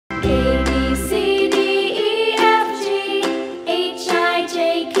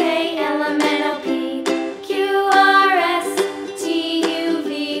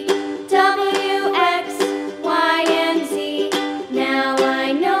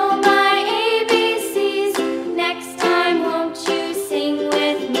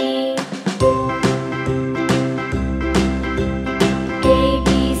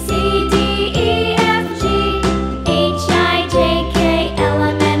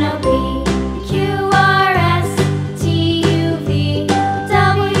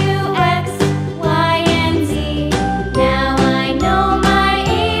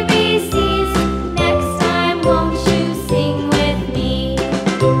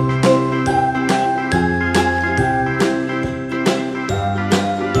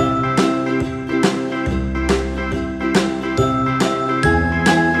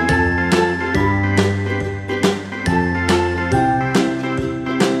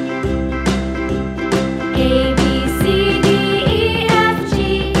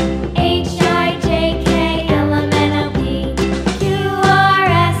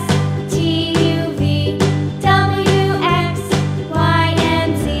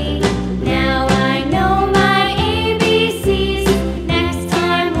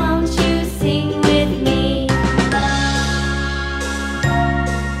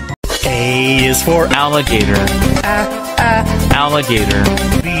is for alligator, alligator.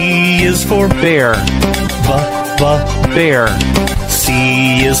 B is for Bear, bear.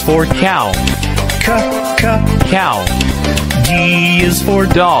 C is for Cow, cow. D is for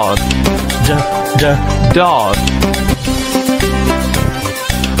Dog, dog.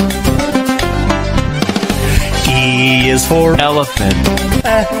 E is for Elephant,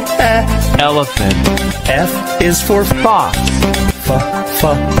 elephant. F is for Fox,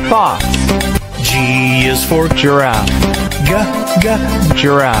 fox. G is for Giraffe,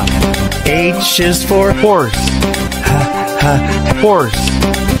 giraffe. H is for Horse, horse.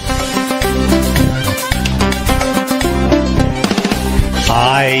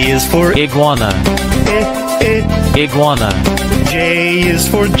 I is for Iguana, iguana. J is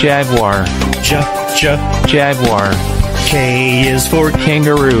for Jaguar, jaguar. K is for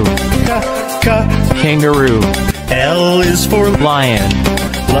Kangaroo, kangaroo. L is for Lion,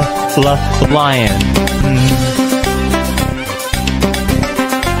 lion.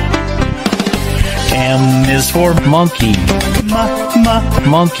 M is for Monkey,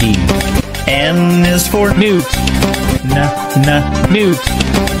 monkey. N is for Newt, newt.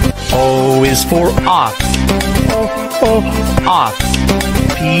 O is for Ox, ox.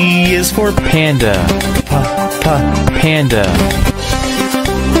 P is for Panda, panda.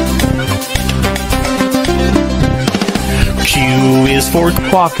 Q is for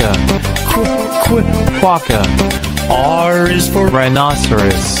Quokka, quokka. R is for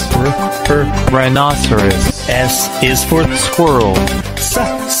Rhinoceros, rhinoceros. S is for Squirrel,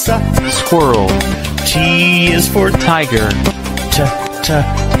 squirrel. T is for Tiger,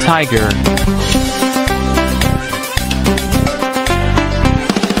 tiger.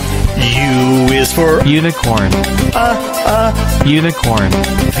 U is for Unicorn, unicorn.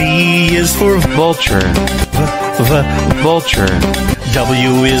 V is for Vulture, vulture.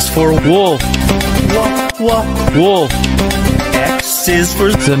 W is for Wolf, wolf. X is for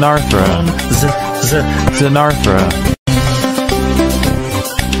Xenarthra, xenarthra.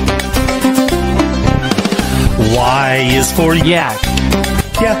 Y is for Yak,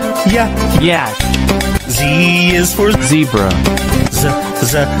 yak. Z is for Zebra,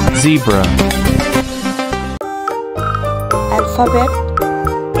 zebra. Alphabet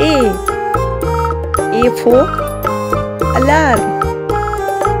A. A for alarm,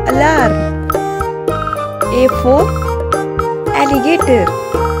 alarm. A for alligator,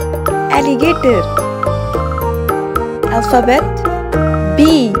 alligator. Alphabet B.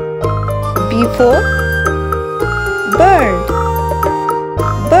 B for bird,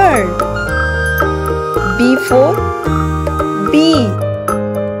 bird. B for bee,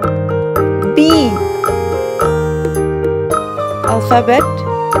 bee. Alphabet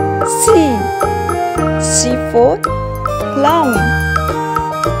C. C for clown,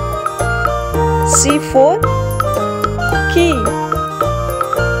 C for key,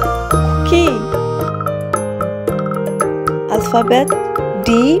 key. Alphabet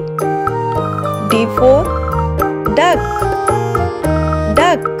D. D for duck,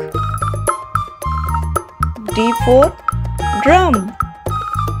 duck. D for drum,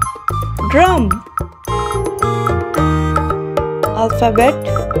 drum. Alphabet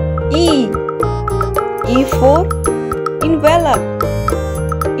E. E for envelope,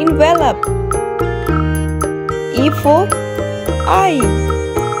 envelope. E for eye,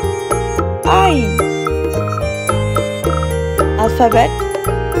 eye. Alphabet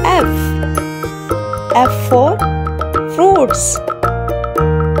F. F for fruits,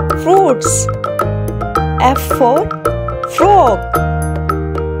 fruits. F for frog,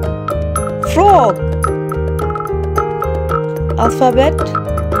 frog. Alphabet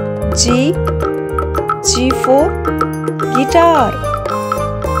G. G for guitar,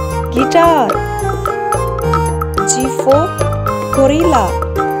 guitar. G for gorilla,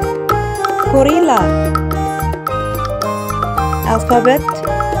 gorilla. Alphabet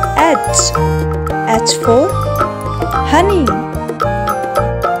H. H for honey,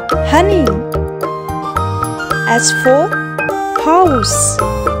 honey. H for house,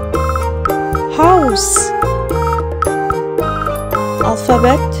 house.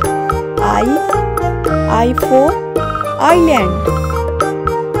 Alphabet I. I for island,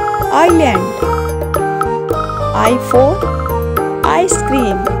 island. I for ice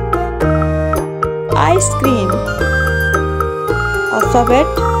cream, ice cream. Alphabet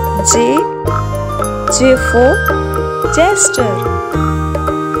J. J for jester,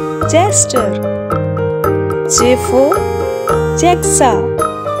 jester. J for Jaxa,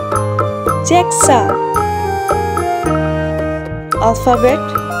 Jaxa. Alphabet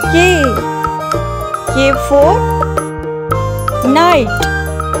K. K for night,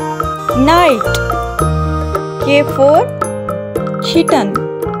 night. K for kitten,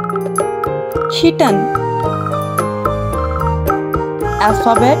 kitten.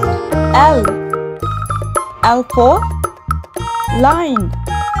 Alphabet L. L for line,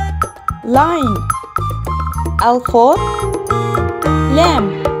 line. L for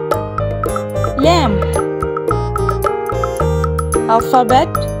lamp, lamp. Alphabet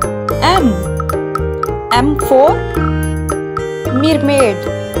M. M for mermaid,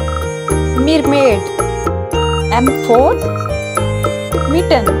 mermaid. M for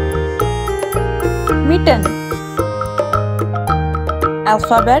mitten, mitten.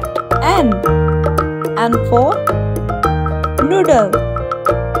 Alphabet N. N for noodle,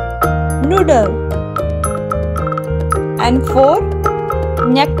 noodle. N for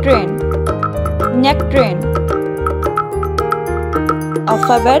nectarine, nectarine.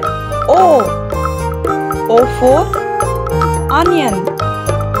 Alphabet O. O for onion,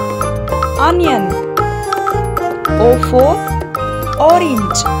 onion. O for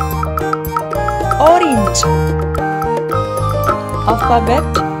orange, orange. Alphabet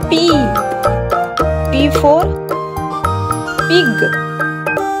P. P for pig,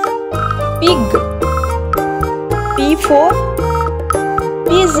 pig. P for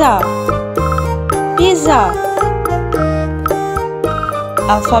pizza, pizza.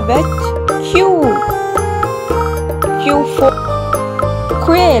 Alphabet Q. Q for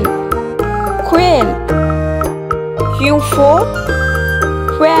quail, quail. Q for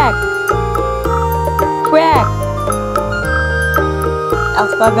quack, quack.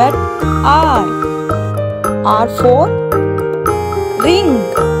 Alphabet R. R for ring,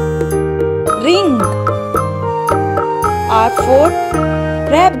 ring. R for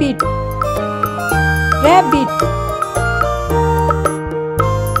rabbit, rabbit.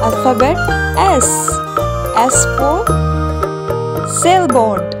 Alphabet S. S for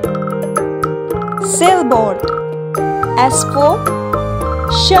sailboat, sailboat. S for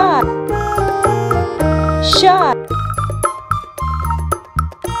shark, shark.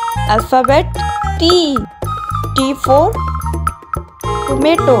 Alphabet T. T for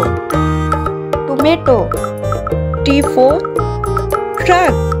tomato, tomato. T for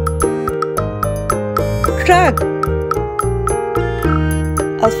truck, truck.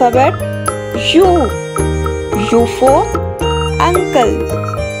 Alphabet U. U for uncle,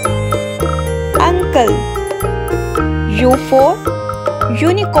 uncle. U for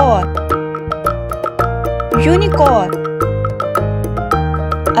unicorn, unicorn.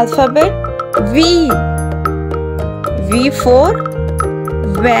 Alphabet V. V for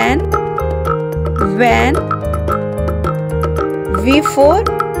van, van. V for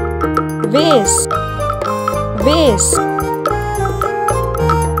vase, vase.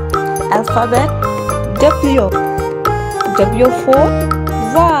 Alphabet W. W for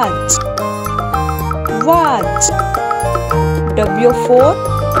watch, watch. W for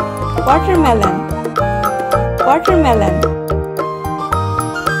watermelon, watermelon.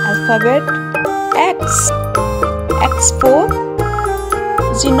 Alphabet X. X for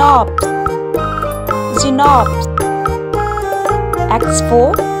xenopes, xenopes. X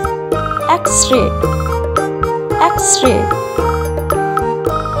for X-ray, X-ray.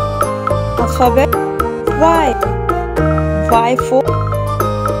 Alphabet Y. Y for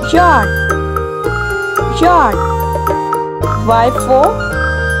yard, yard. Y for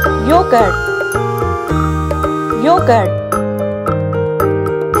yogurt, yogurt.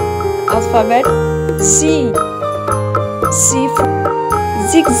 Alphabet Z. Z for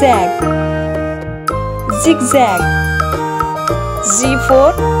zigzag, zigzag. Z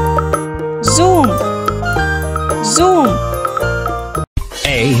for zoom, zoom.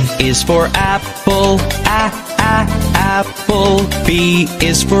 A is for apple, apple. B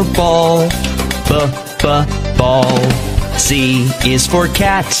is for ball, ball. C is for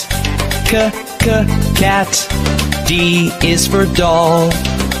cat, cat. D is for doll,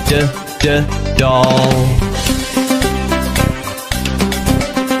 doll.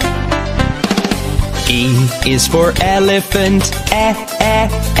 E is for elephant,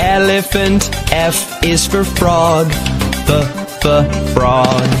 elephant. F is for frog,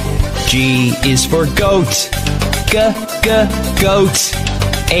 frog. G is for goat, goat.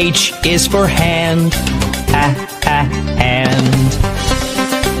 H is for hand, hand.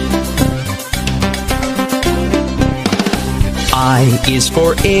 I is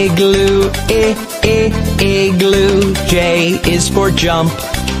for igloo, igloo. J is for jump,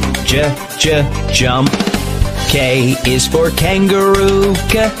 jump. K is for kangaroo,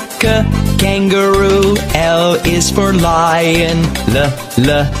 kangaroo. L is for lion,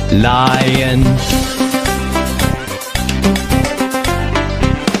 lion.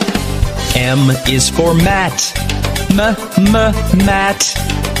 M is for mat. Mat.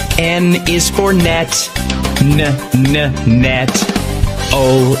 N is for net. Net.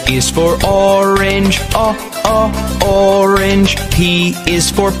 O is for orange. Orange. P is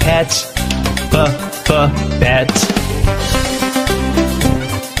for pet. Pet.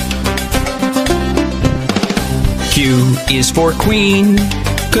 Q is for queen.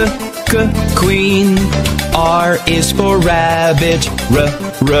 Queen. R is for rabbit.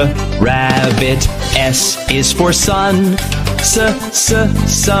 Rabbit. S is for sun.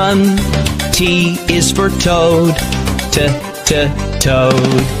 Sun. T is for toad.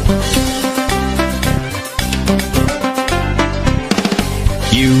 Toad.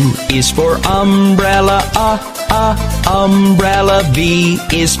 U is for umbrella. Umbrella. V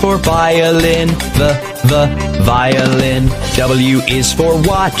is for violin. Violin. W is for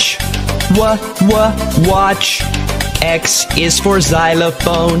watch. Watch. X is for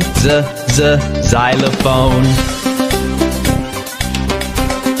xylophone. Xylophone.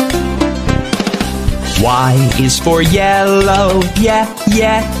 Y is for yellow.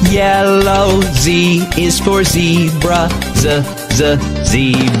 Yellow. Z is for zebra.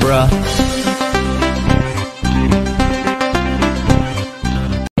 Zebra.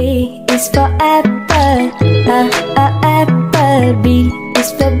 A is for apple. Apple. B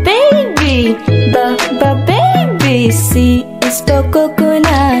is for baby. Baby. C is for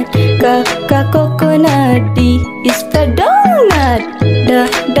coconut. Coconut. D is for donut.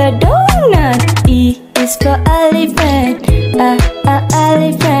 Donut. E is for elephant.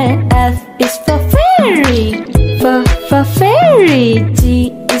 Elephant. F is for fairy. For fairy.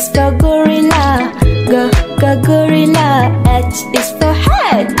 G is for gorilla. Gorilla. H is for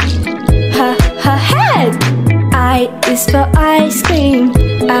head. Head. I is for ice cream.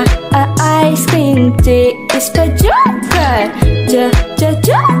 Ice cream. J is for joker.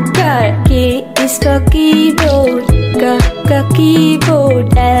 Joker. K is for keyboard. Keyboard.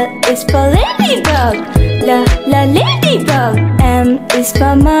 L is for ladybug. Ladybug. M is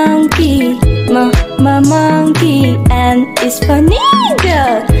for monkey. Monkey. N is for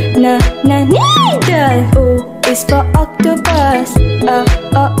needle. Needle. O is for octopus.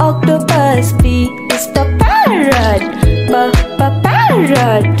 Octopus. P is for parrot.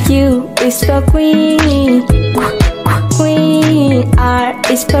 Parrot. Q is for queen. Queen. R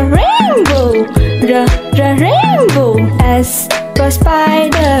is for rainbow. Rainbow. S for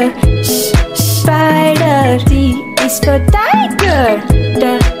spider. Spider. T is for tiger.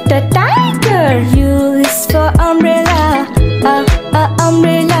 The tiger. U is for umbrella.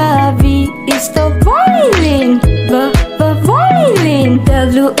 Umbrella. V is for violin. Violin.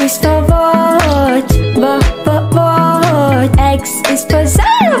 W is for watch. Watch. X is for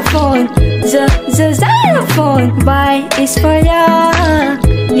xylophone. Xylophone. Y is for yak.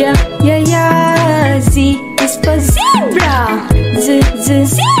 Z is for zebra.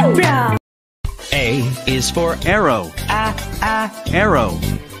 Zebra. A is for arrow. Arrow.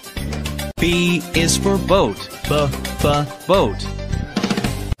 B is for boat. Boat.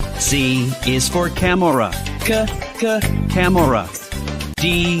 C is for camera. Camera.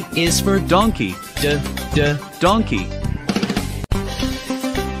 D is for donkey. Donkey.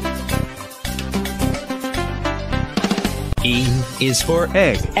 E is for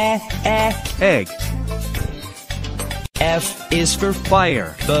egg. Egg. F is for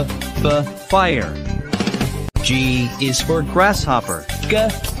fire. Fire. G is for grasshopper.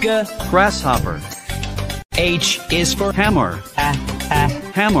 Grasshopper. H is for hammer.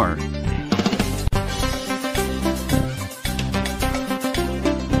 Hammer.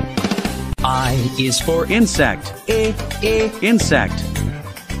 I is for insect. Insect.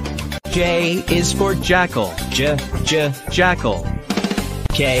 J is for jackal. Jackal.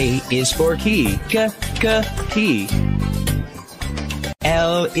 K is for key. Key.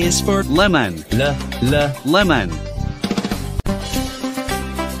 L is for lemon. Lemon.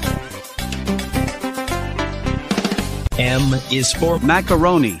 M is for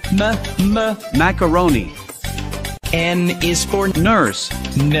macaroni. Macaroni. N is for nurse.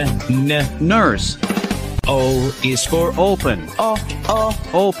 Nurse. O is for open.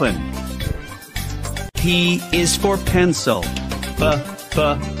 Open. P is for pencil.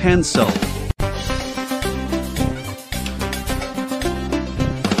 Pencil.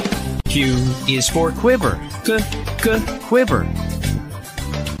 Q is for quiver. Quiver.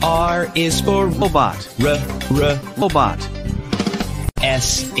 R is for robot. Robot.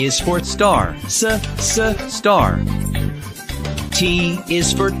 S is for star. Star. T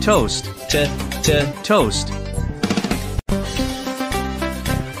is for toast. Toast.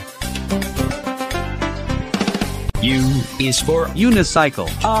 U is for unicycle.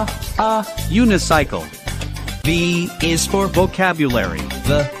 Unicycle. V is for vocabulary.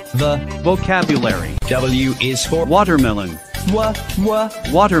 The vocabulary. W is for watermelon.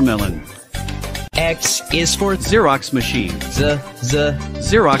 Watermelon. X is for Xerox machine. The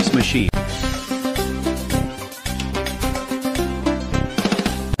Xerox machine.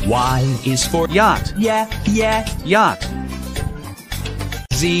 Y is for yacht. Yacht.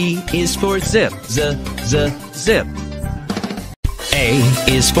 Z is for zip. The zip. A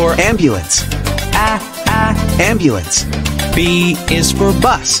is for ambulance. Ambulance. B is for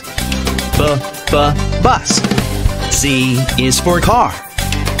bus. Bus. C is for car.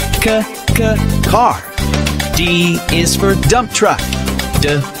 Car. D is for dump truck.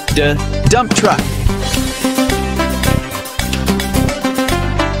 Dump truck.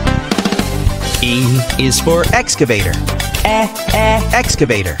 E is for excavator.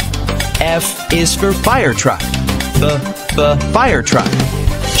 Excavator. F is for fire truck. Fire truck.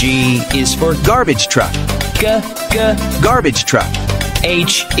 G is for garbage truck. Garbage truck.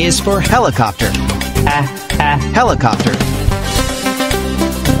 H is for helicopter. Helicopter.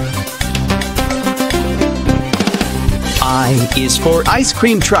 I is for ice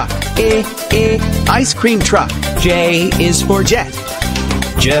cream truck. Ice cream truck. J is for jet.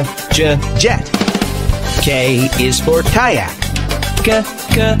 Jet. K is for kayak.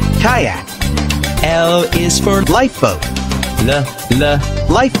 Kayak. L is for lifeboat.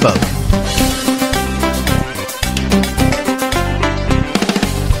 Lifeboat.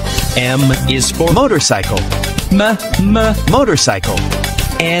 M is for motorcycle. Motorcycle.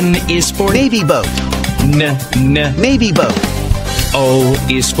 N is for navy boat. Navy boat. O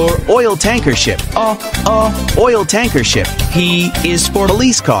is for oil tanker ship. Oil tanker ship. P is for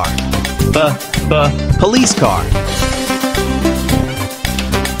police car. Police car.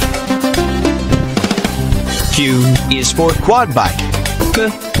 Q is for quad bike.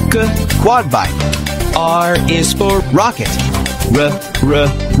 Quad bike. R is for rocket.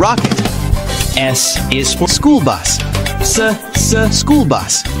 Rocket. S is for school bus. School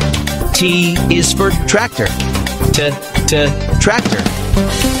bus. T is for tractor. Tractor.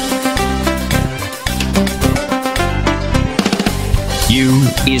 U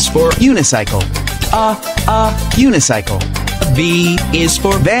is for unicycle. Unicycle. V is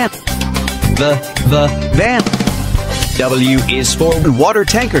for van. The van. W is for water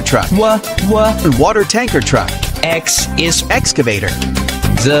tanker truck. Water tanker truck. X is excavator.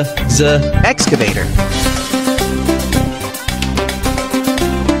 The excavator.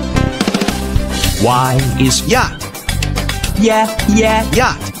 Y is yacht.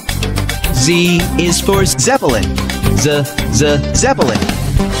 Yacht. Z is for zeppelin. The zeppelin.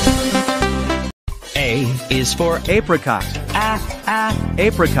 A is for apricot.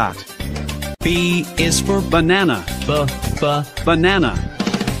 Apricot. B is for banana. Banana.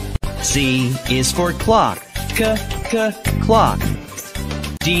 C is for clock. Clock.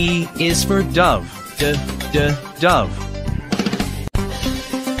 D is for dove. Dove.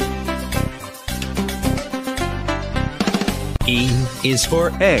 E is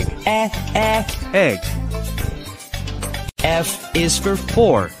for egg. Egg. F is for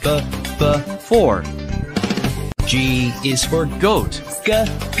four. Four. G is for goat.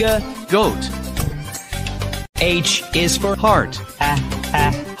 Goat. H is for heart.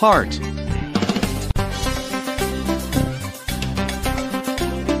 Heart.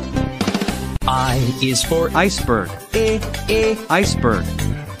 I is for iceberg. Iceberg.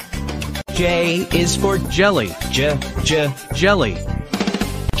 J is for jelly. Jelly.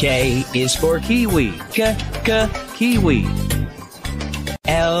 K is for kiwi. Kiwi.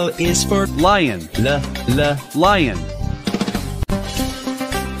 L is for lion. Lion.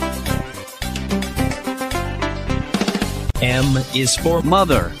 M is for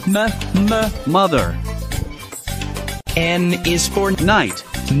mother. Mother. N is for night.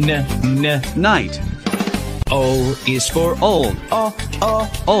 Night. O is for old.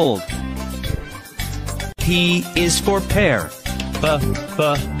 Old. P is for pear.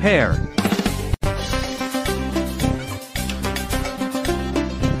 Pear.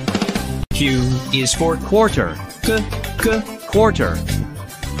 Q is for quarter. Quarter.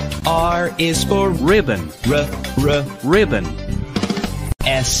 R is for ribbon. Ribbon.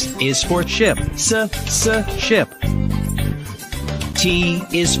 S is for ship. Ship. T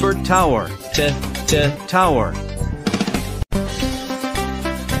is for tower. Tower.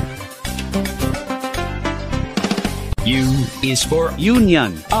 U is for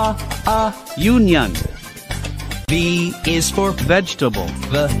union. Union. V is for vegetable.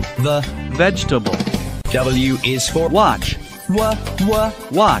 The vegetable. W is for watch.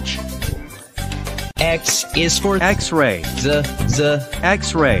 Watch. X is for X-ray. Z.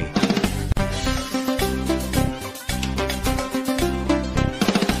 X-ray.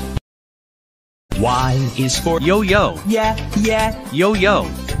 Y is for Yo-yo. yeah. Yo-yo.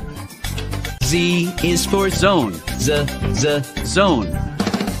 Z is for Zone. Z. Zone.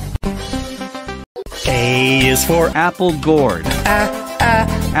 A is for Apple gourd.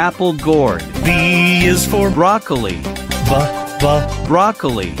 Apple gourd. B is for Broccoli.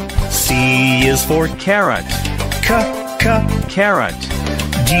 Broccoli. C is for Carrot. Carrot.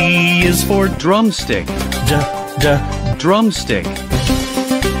 D is for Drumstick. Drumstick.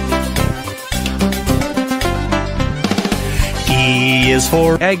 E is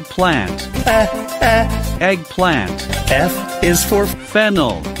for Eggplant. Eggplant. F is for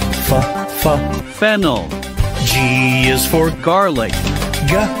Fennel. Fennel. G is for Garlic.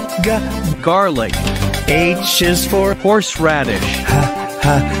 Garlic. H is for Horseradish.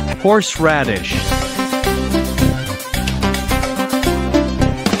 Horseradish.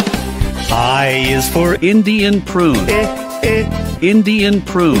 I is for Indian prune. Indian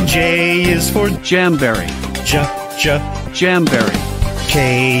prune. J is for Jamberry. Jamberry.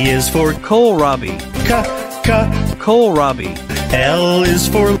 K is for Kohlrabi. Kohlrabi. L is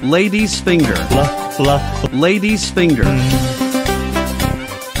for Lady's finger. Lady's finger.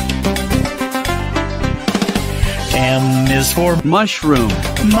 M is for Mushroom.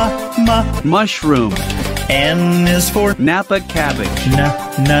 Mushroom. N is for Napa cabbage.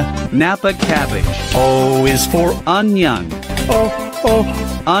 Napa cabbage. O is for Onion.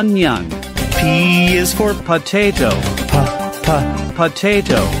 Onion. P is for Potato.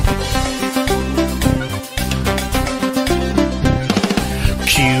 Potato.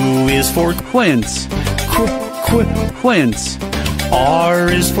 Q is for Quince. Quince. R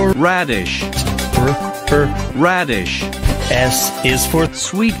is for Radish. Radish. S is for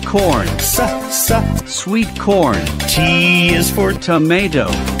Sweet corn. Sweet corn. T is for Tomato.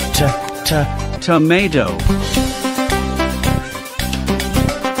 Tomato.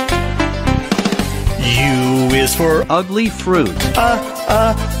 U is for Ugly fruit.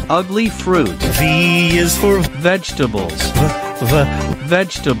 Ugly fruit. V is for Vegetables.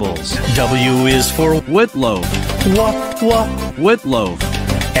 Vegetables. W is for Whitloaf. Whitloaf.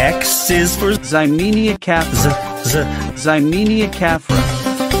 X is for Ximenia caffra. Ximenia caffra.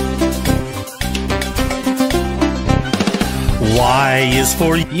 Y is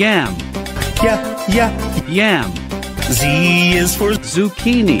for Yam. Yam. Z is for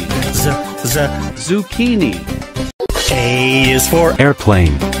Zucchini. Zucchini. A is for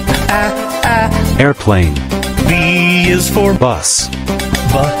Airplane. Airplane. B is for Bus.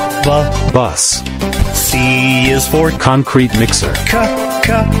 Bus. C is for Concrete mixer.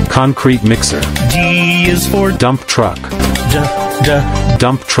 Concrete mixer. D is for Dump truck.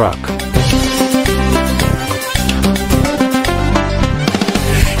 Dump truck.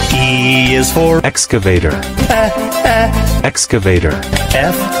 E is for Excavator. Excavator.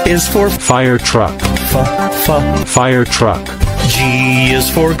 F is for Fire truck. Fire truck. G is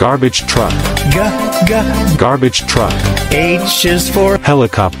for Garbage truck. Garbage truck. H is for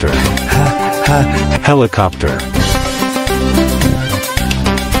Helicopter. Helicopter.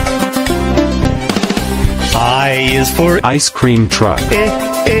 I is for Ice cream truck.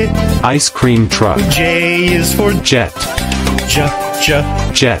 Ice cream truck. J is for Jet.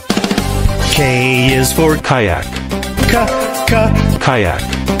 Jet. K is for Kayak. Kayak.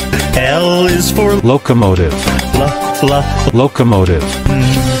 L is for Locomotive. Locomotive.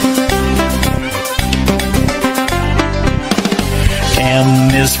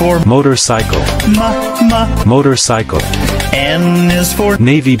 M is for Motorcycle. Motorcycle. N is for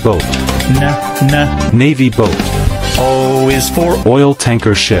Navy boat. Navy boat. O is for Oil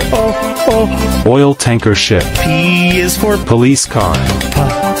tanker ship. Oil tanker ship. P is for Police car.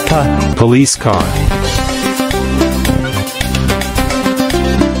 Police car.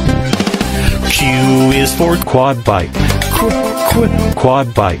 Q is for Quad bike.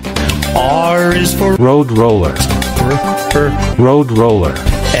 Quad bike. R is for Road roller. Road roller.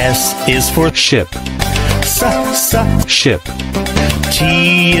 S is for Ship. Ship.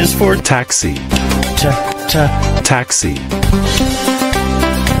 T is for Taxi. Taxi.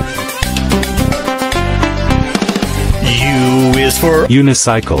 U is for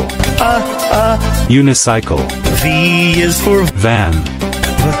Unicycle. Unicycle. V is for Van.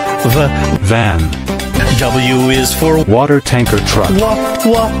 Van. W is for Water tanker truck.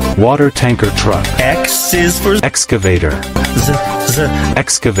 Water tanker truck. X is for Excavator.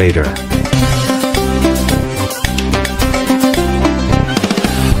 Excavator.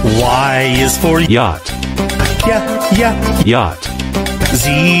 Y is for Yacht. Yacht.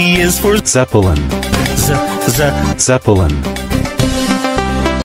 Z is for Zeppelin. Z. Zeppelin.